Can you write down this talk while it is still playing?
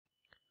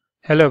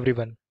Hello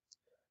everyone.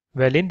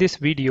 Well, in this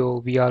video,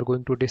 we are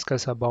going to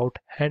discuss about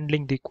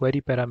handling the query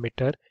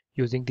parameter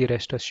using the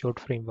RestAssured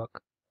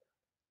framework.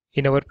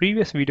 In our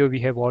previous video,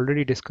 we have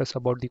already discussed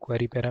about the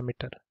query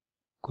parameter.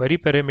 Query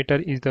parameter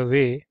is the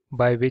way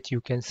by which you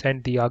can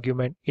send the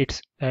argument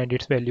its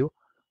value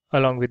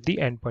along with the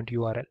endpoint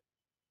URL.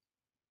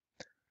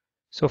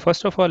 So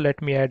first of all,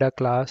 let me add a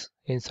class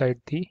inside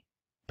the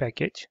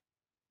package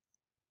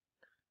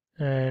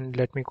and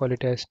let me call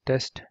it as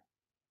test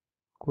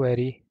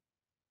query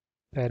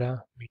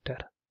parameter.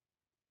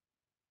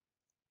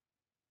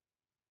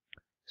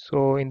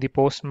 So in the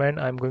postman,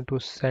 I'm going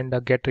to send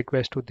a GET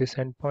request to this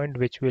endpoint,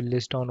 which will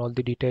list down all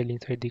the detail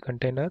inside the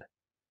container.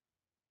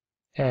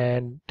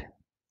 And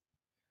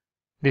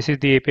this is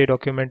the API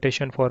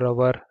documentation for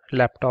our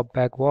laptop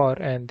bag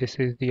var, and this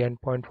is the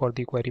endpoint for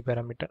the query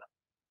parameter.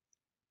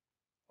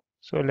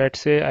 So let's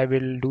say I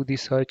will do the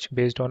search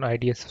based on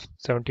IDS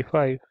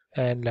 75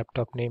 and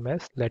laptop name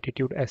as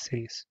latitude S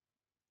series.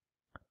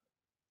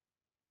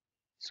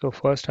 So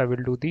first I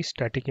will do the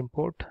static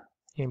import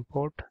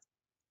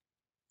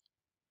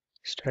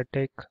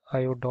static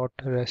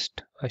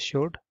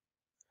io.restassured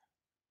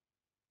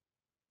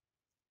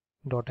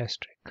dot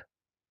asterisk.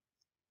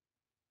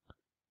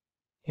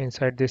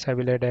 Inside this I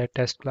will add a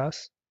test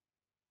class,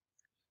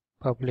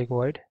 public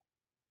void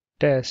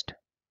test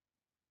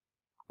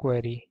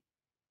query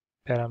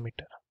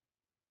parameter,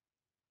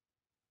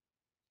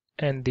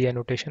 and the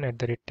annotation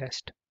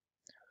 @test.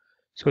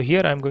 So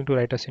here I'm going to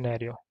write a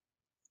scenario.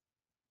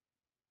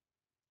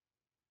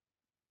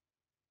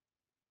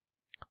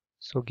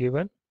 So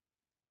given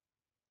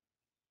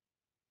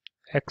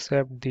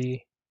accept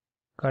the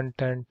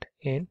content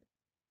in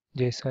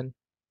JSON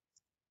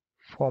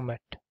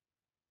format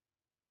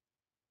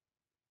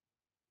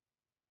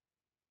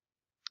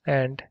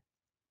and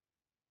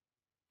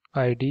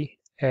ID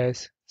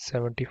as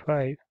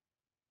 75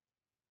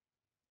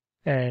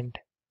 and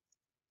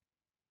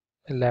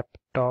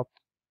laptop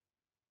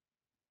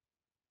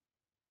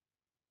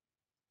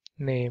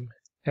name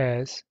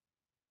as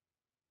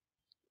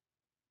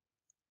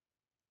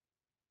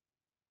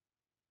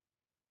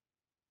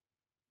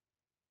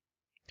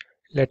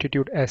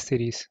latitude S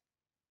series.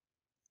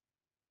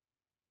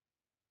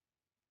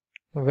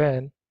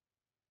 When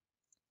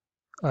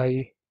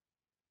I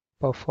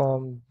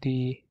perform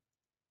the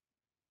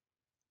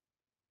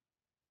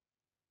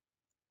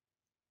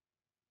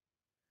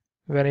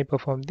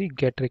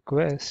GET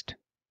request,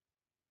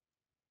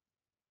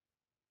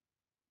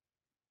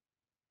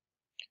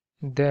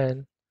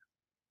 then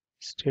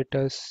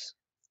status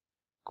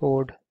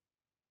code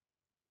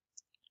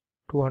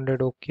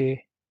 200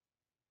 OK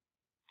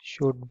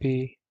should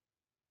be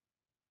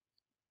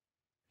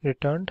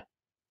returned,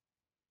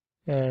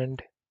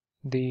 and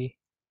the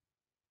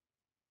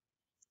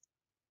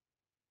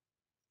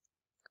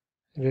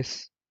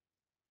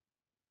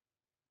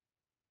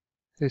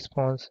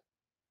response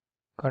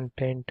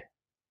content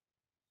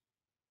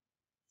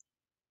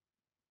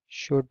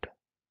should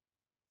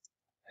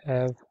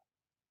have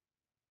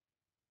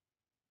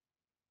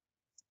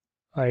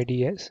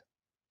ID as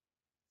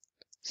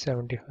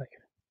 75.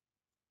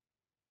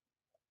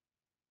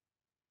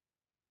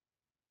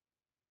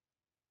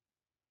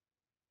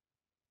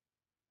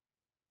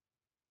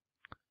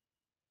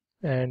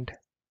 And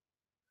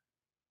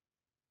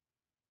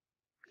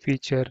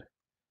feature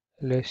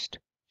list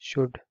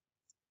should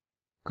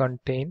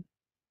contain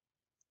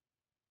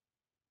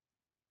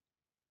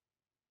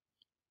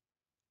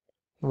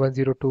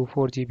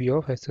 1024 GB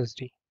of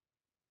SSD.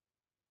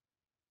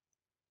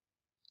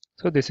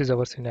 So this is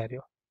our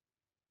scenario.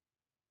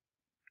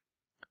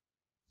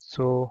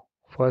 So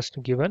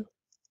first given,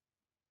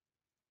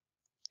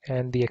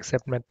 and the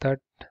accept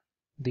method,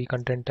 the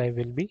content type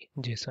will be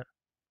JSON.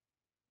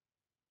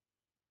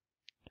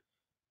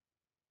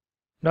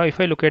 Now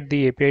if I look at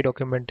the API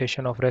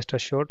documentation of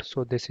RestAssured,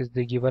 so this is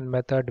the given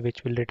method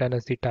which will return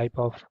as the type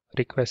of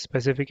request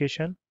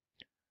specification.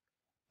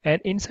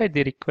 And inside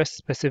the request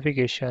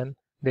specification,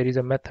 there is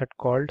a method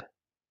called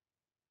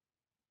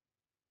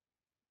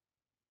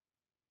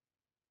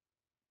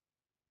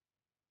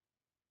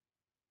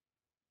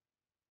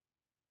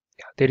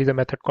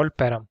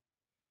param.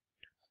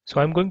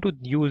 So I'm going to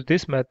use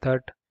this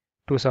method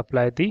to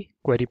supply the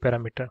query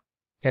parameter.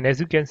 And as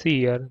you can see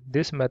here,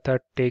 this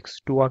method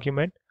takes two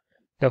arguments.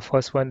 The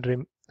first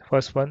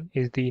one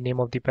is the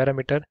name of the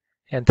parameter,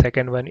 and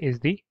second one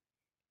is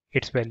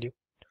its value.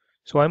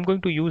 So I'm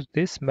going to use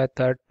this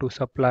method to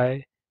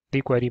supply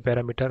the query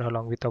parameter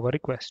along with our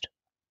request.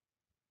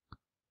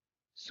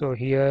 So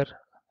here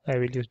I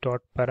will use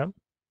 .param.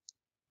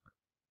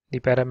 The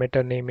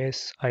parameter name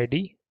is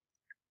ID.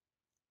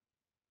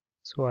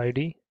 So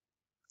ID,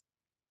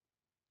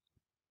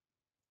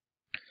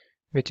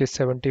 which is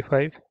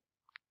 75.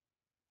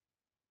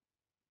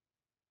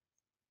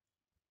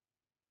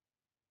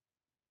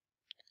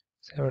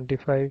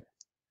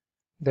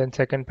 Then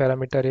second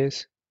parameter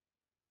is,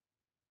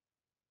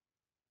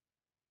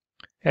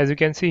 as you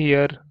can see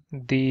here,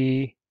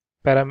 the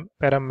param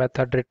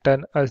method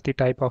return us the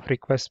type of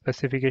request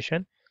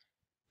specification,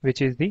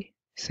 which is the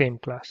same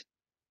class.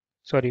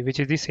 sorry, which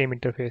is the same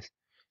interface.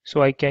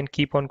 So I can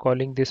keep on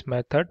calling this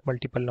method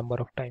multiple number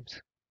of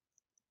times.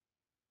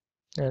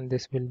 And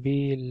this will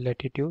be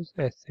latitude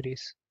S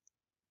series.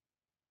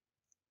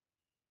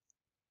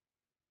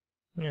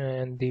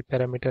 And the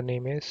parameter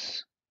name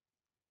is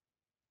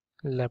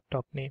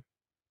laptop name.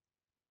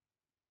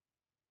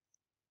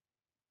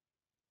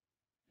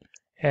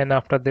 And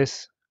after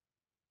this,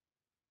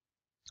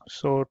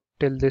 so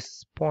till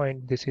this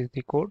point, this is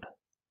the code.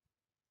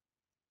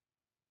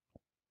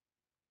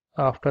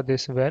 After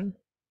this, when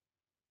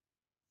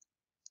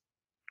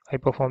I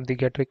perform the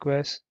get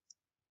request,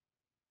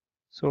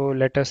 so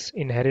let us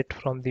inherit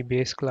from the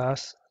base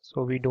class.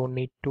 So we don't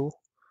need to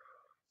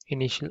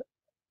initial.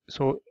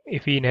 So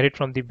if we inherit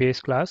from the base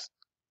class,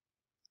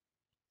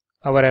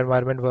 our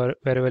environment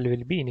variable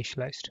will be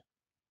initialized.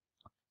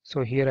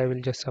 So here I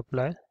will just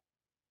apply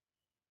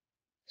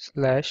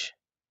slash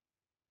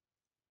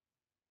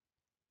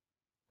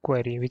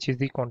query, which is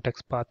the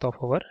context path of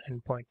our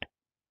endpoint.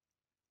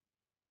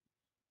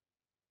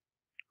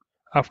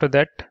 After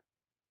that,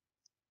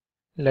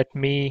 let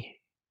me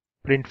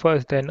print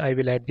first, then I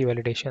will add the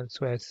validation.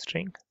 So as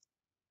string,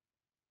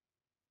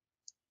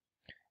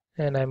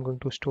 and I'm going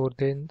to store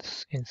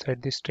this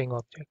inside the string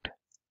object.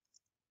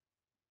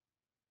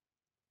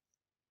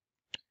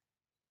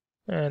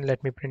 And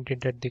let me print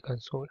it at the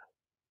console.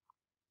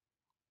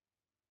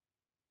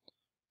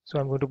 So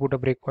I'm going to put a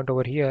breakpoint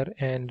over here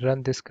and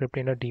run this script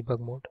in a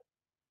debug mode.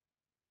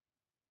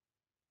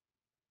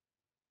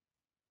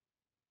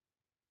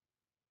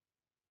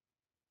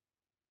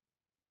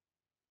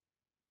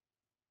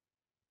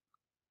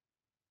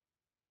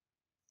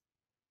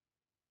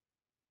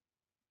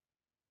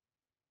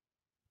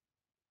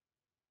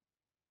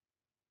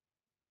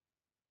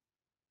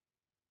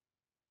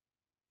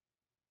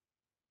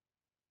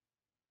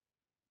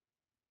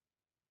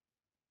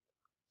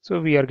 So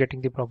we are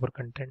getting the proper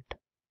content.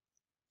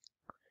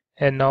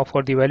 And now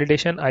for the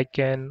validation, I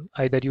can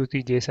either use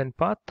the JSON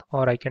path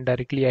or I can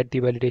directly add the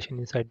validation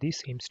inside the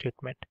same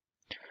statement.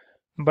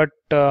 But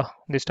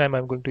this time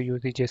I'm going to use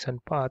the JSON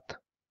path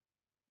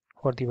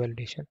for the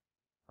validation.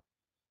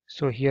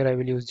 So here I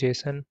will use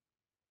JSON,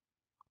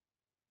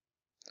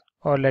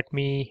 or let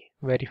me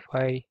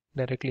verify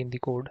directly in the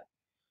code.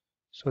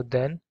 So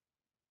then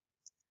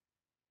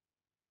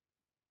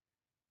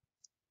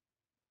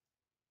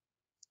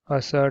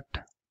assert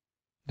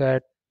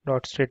that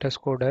dot status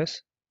code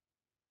as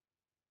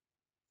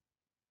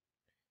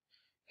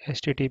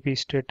http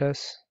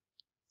status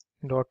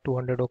dot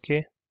 200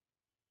 OK,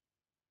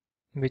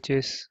 which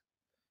is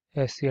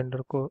sc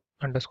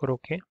underscore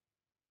OK.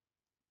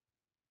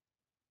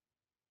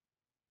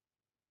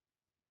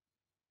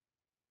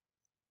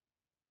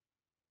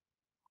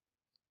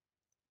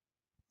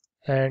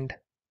 And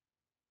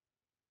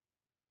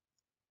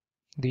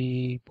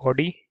the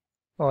body,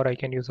 or I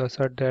can use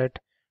assert that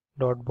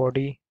dot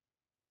body.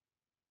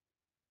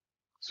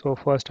 So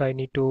first I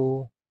need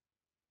to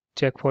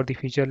check for the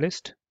feature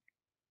list.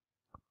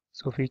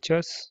 So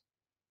features,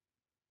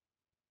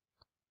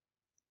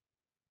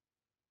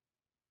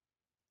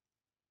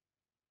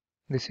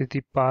 this is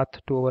the path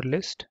to our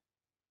list,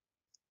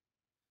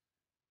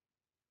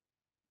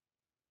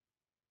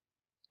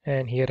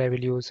 and here I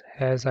will use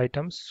has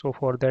items. So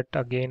for that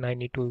again I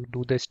need to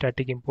do the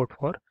static import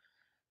for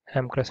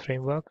Hamcrest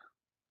framework.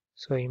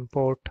 So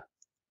import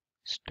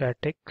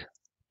static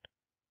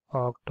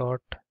org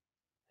dot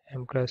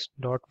hamcrest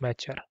dot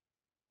matcher.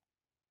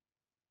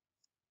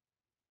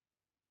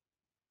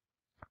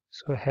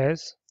 So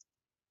has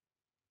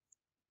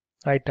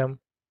item,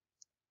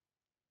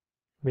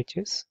 which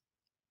is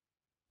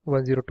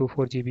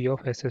 1024 GB of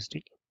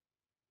SSD.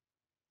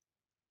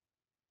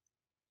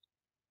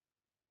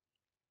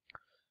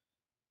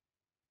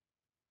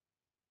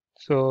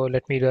 So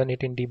let me run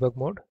it in debug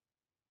mode.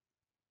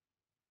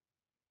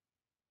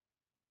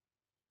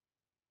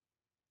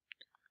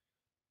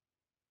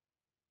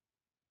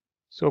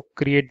 So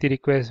create the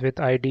request with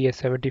ID as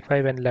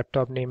 75 and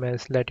laptop name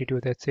as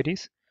latitude as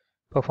series.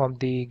 Perform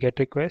the get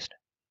request.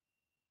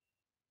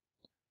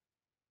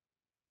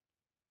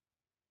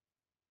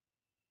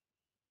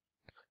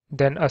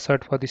 Then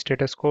assert for the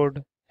status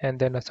code and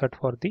then assert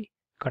for the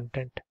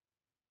content.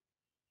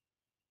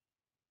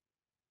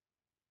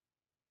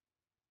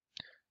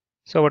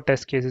 So our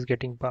test case is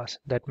getting passed.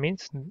 That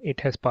means it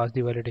has passed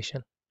the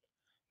validation.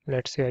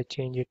 Let's say I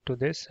change it to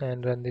this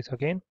and run this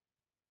again.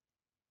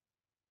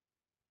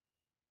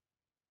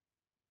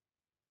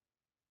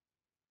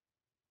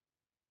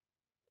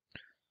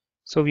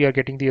 So we are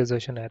getting the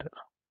assertion error.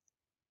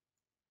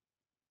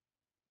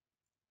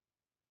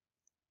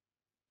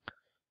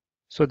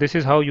 So this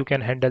is how you can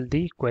handle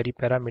the query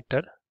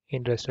parameter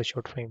in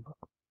RestAssured framework.